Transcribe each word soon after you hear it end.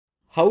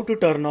How to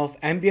turn off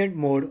ambient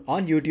mode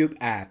on YouTube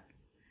app.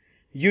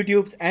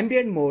 YouTube's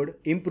ambient mode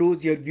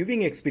improves your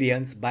viewing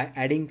experience by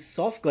adding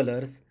soft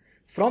colors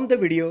from the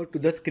video to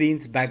the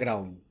screen's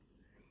background.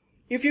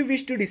 If you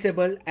wish to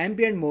disable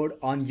ambient mode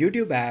on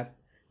YouTube app,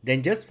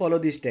 then just follow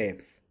these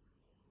steps.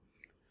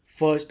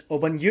 First,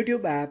 open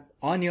YouTube app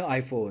on your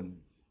iPhone.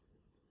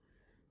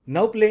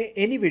 Now play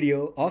any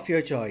video of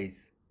your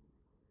choice.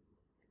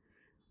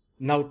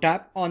 Now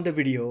tap on the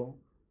video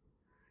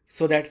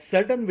so that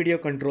certain video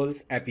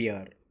controls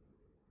appear.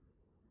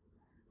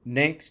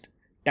 Next,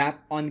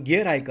 tap on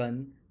gear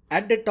icon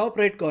at the top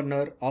right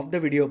corner of the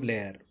video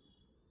player.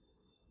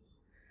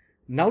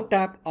 Now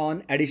tap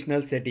on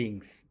additional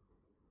settings.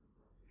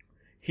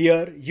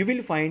 Here you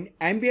will find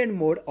ambient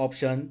mode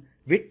option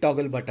with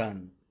toggle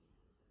button.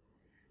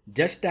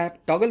 Just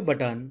tap toggle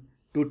button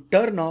to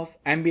turn off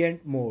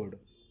ambient mode.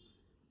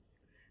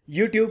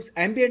 YouTube's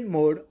ambient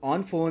mode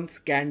on phones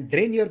can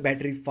drain your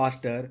battery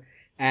faster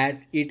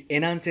as it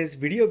enhances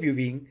video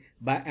viewing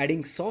by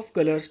adding soft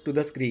colors to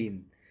the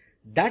screen.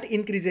 That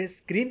increases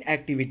screen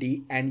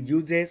activity and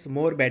uses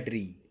more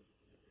battery.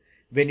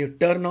 When you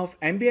turn off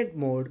ambient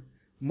mode,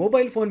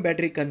 mobile phone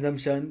battery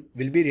consumption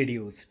will be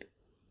reduced.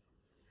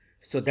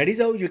 So that is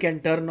how you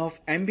can turn off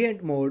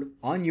ambient mode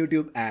on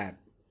YouTube app.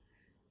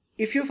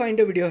 If you find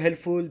the video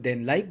helpful,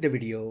 then like the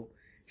video,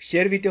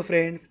 share with your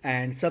friends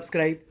and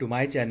subscribe to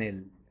my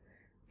channel.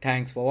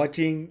 Thanks for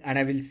watching and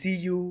I will see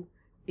you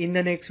in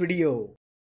the next video.